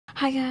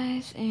Hi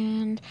guys,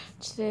 and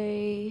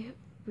today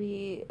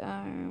we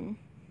are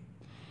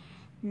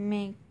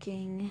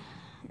making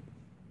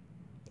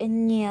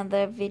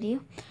another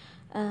video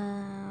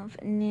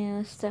of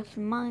new stuff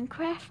in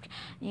Minecraft.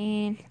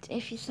 And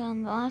if you saw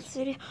in the last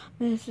video,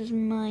 this is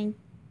my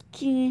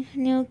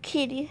new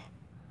kitty.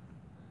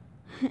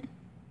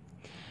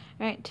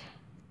 Right,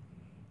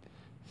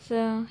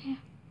 so yeah,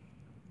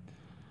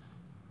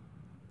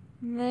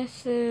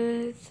 this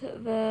is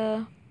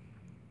the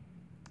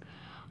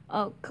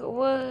oak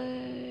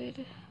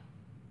wood,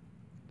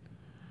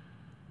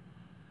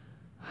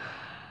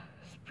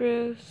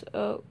 spruce,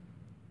 oak,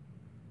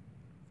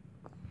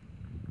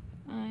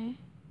 I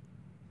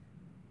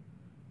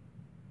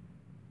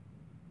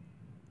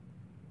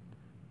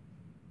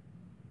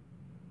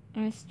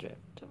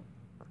stripped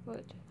oak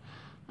wood,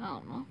 I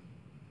don't know,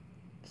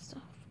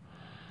 stuff.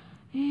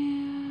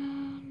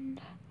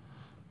 And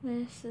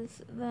this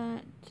is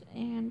that,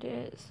 and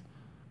it's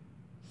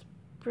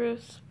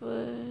spruce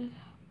wood,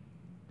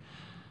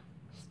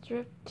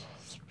 stripped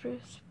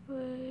spruce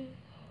wood,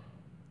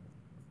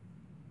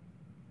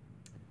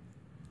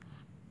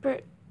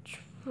 birch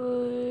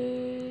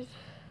wood,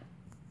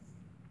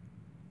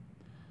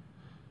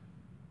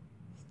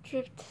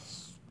 stripped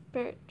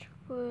birch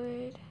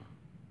wood,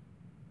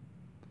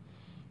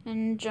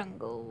 and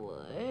jungle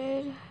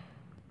wood.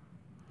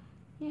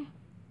 Yeah,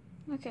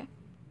 okay.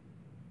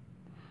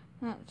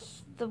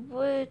 That's the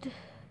wood.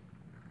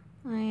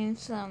 I mean,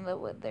 some of the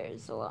wood,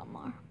 there's a lot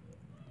more.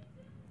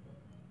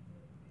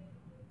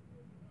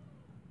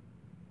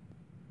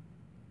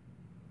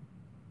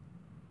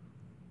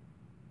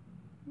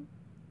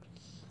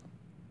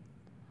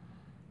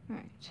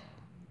 Right.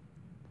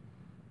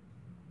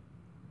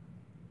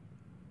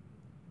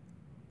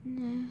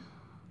 Now,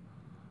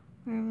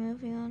 we're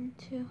moving on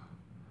to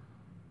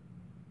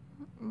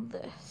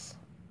this.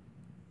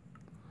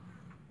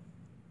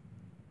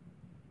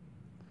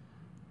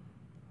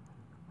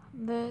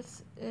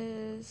 This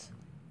is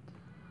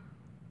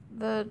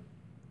the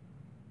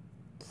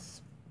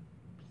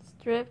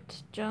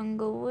stripped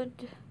jungle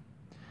wood.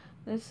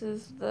 This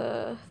is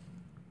the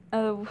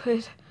other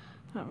wood.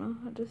 I don't know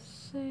how to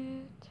say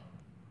it.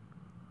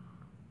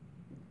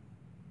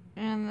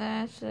 And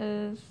this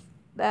is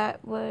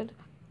that wood.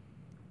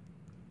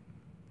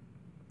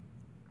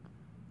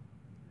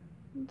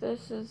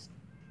 This is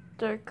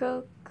dark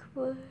oak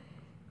wood.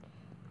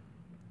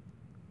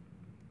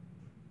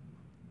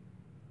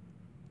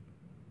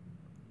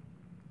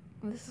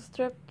 This is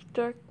stripped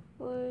dark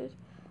wood,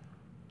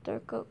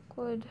 dark oak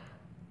wood.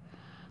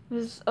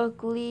 This is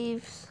oak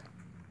leaves.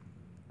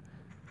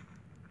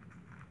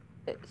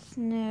 It's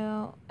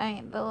new.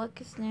 The look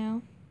is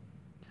new.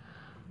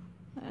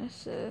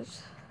 This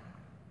is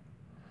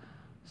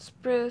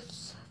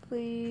spruce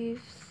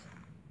leaves.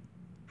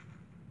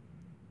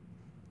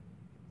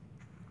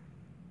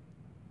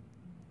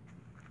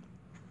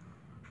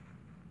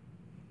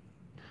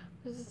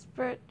 This is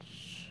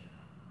birch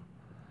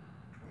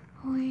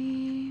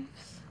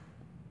leaves.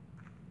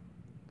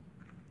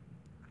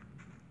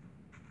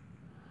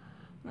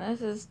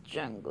 This is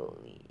jungle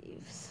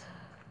leaves.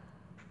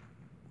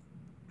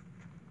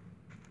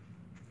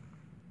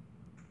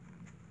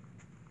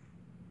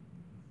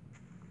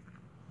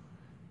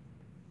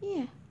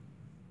 Yeah.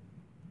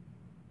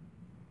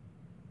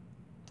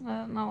 I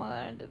don't know what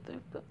I did there,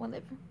 but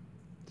whatever.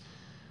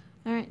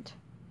 Alright.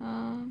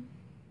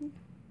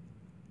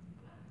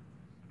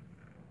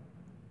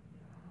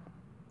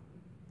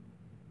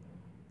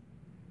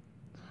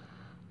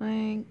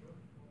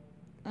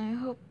 I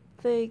hope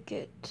they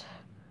get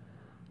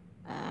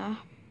a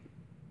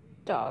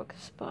dog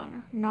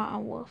spawner. Not a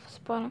wolf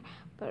spawner,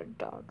 but a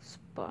dog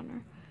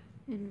spawner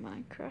in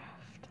Minecraft.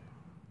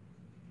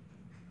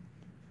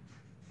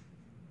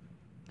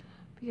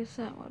 Because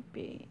that would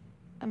be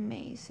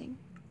amazing.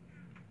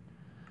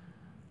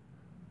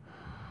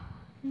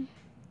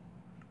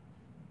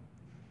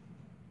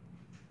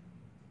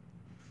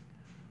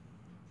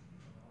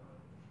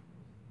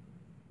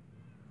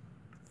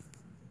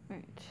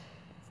 Right.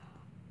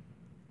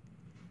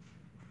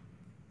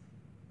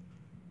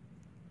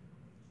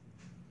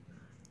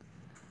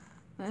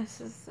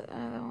 This is the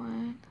other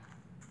one.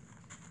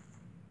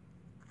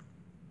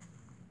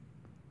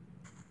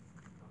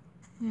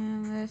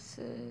 And this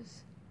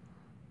is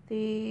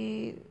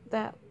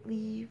that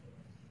leaf,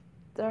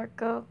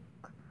 dark oak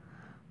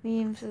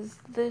leaves is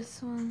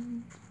this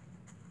one.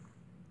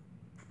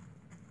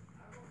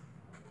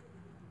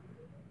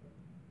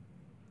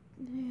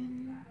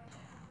 And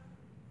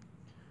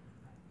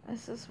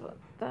this is what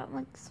that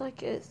looks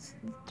like. It's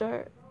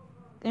dirt.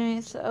 I mean,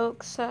 it's the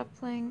oak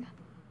sapling.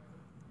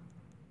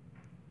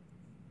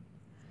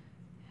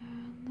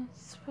 And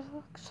that's what it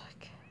looks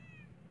like.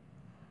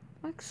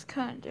 Looks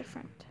kind of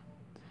different.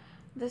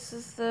 This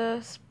is the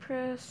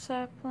spruce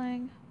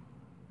sapling.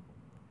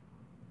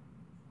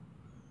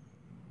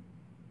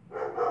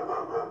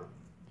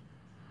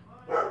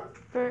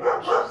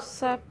 Birch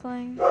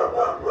sapling.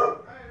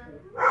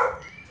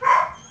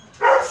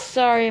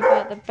 Sorry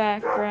about the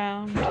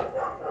background.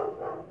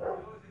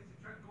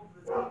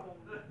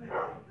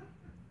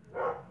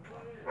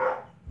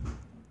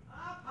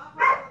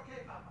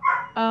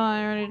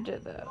 I already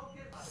did that.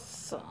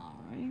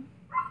 Sorry.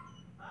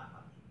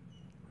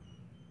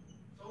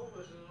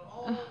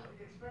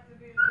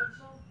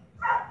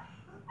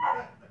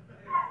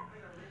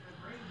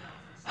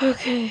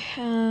 Okay,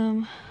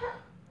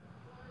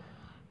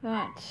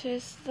 that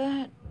is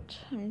that.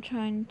 I'm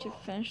trying to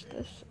finish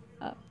this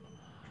up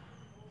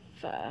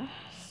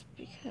fast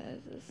because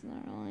it's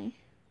not really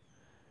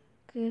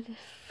good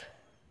if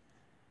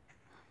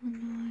the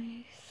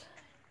noise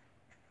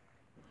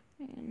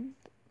and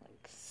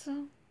like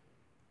so.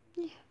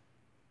 Yeah.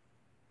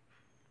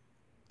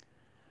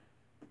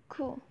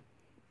 Cool.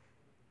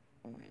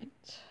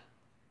 Alright.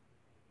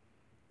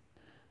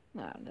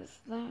 That is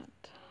that.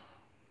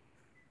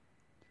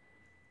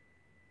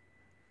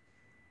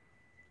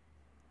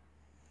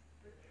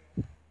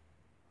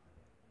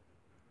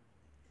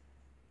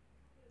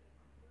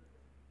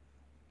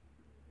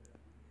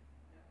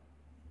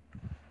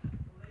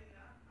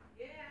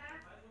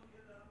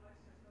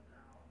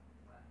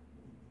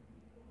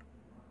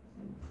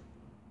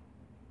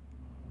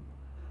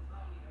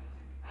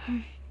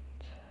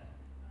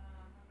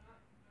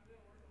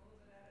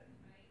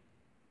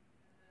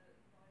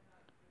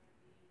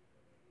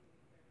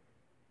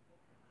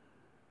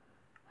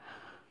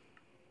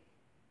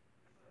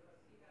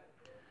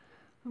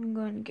 I'm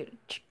going to get a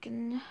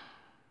chicken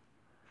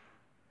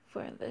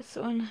for this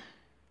one.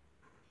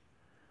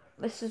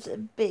 This is a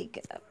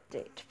big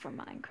update for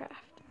Minecraft.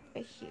 A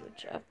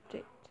huge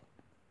update.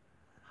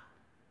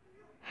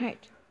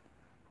 Alright.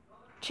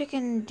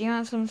 Chicken, do you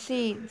want some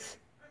seeds?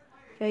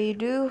 Yeah, you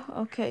do?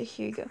 Okay,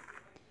 here you go.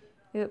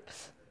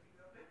 Oops.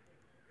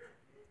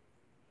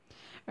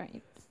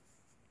 Alright.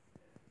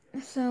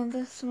 So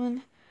this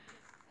one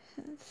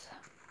is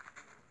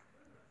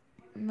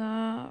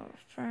the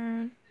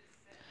fern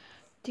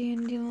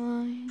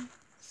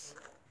dandelions.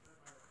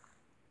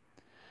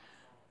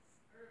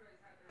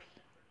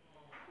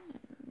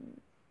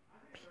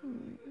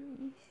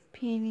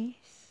 Peonies.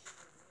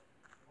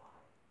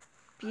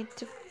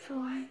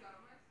 Beautiful.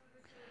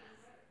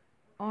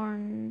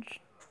 Orange.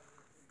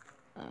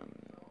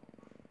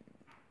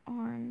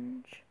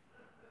 Orange.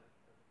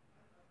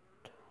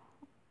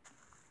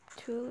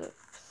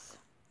 Tulips.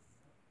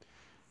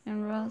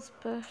 And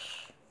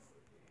rosebush.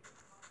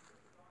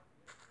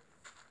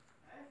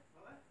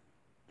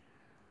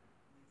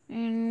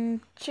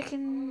 And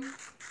chicken.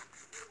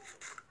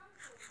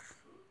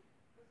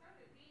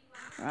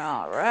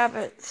 Oh,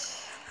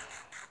 rabbits.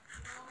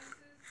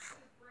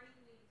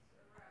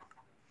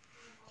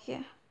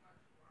 Yeah.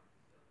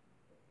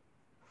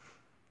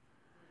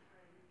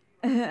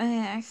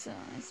 I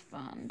accidentally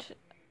spawned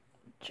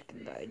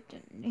chicken that I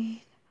didn't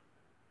need.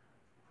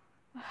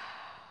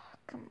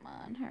 Come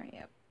on, hurry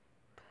up.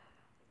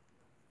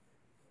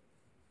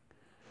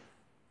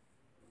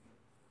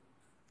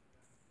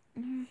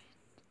 Alright.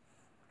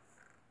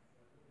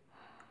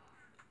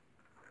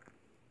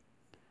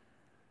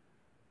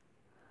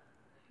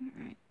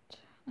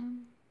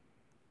 Alright.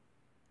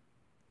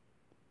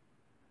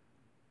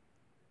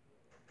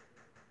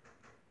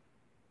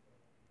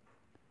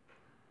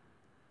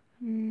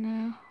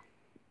 Now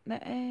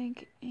the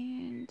egg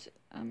and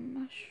a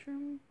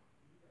mushroom.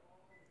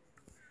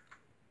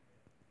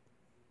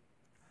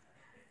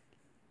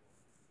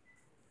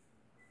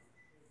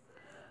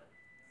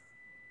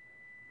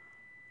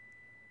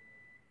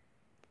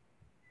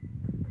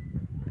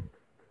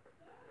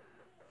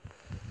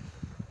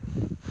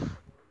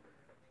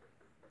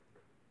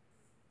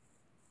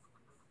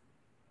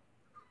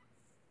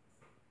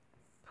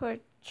 Poor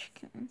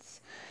chickens.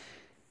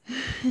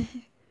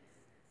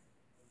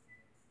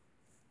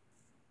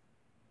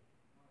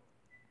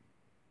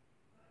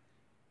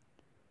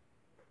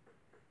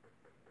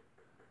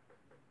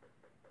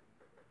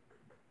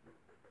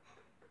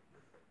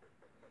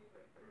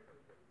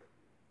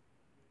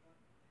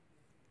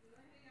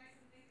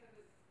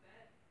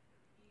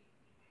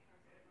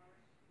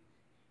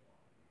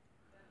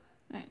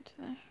 Right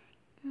there.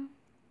 Go.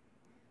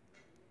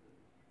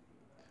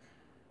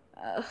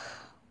 Ugh.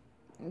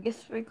 I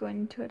guess we're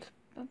going to it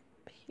up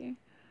here.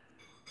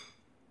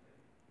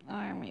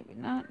 Or maybe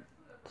not.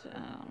 I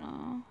don't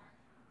know.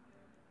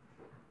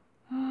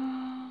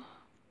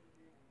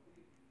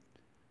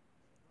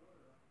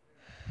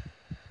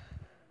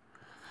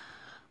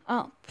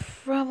 Oh,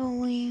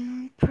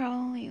 probably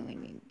we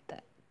need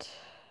that.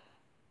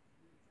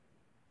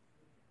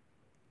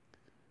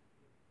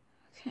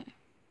 Okay.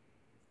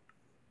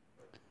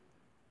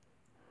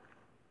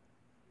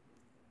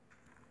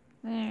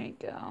 There you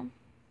go.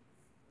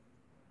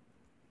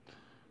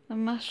 The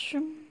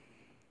mushroom.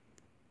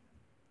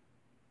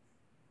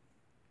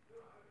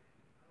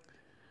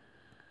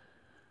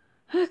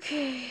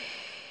 Okay.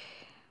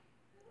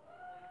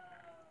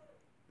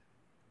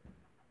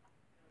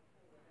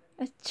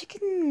 A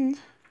chicken.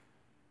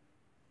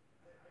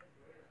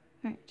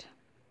 Right.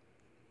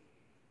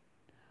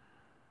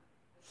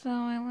 So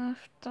I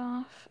left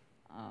off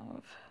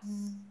of.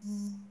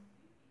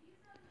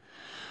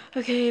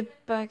 Okay,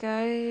 bye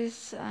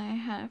guys. I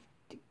have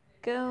to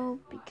go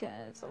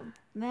because of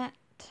that.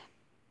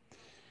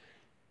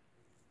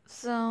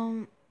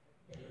 So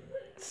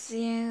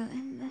see you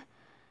in the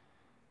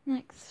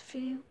next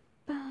video.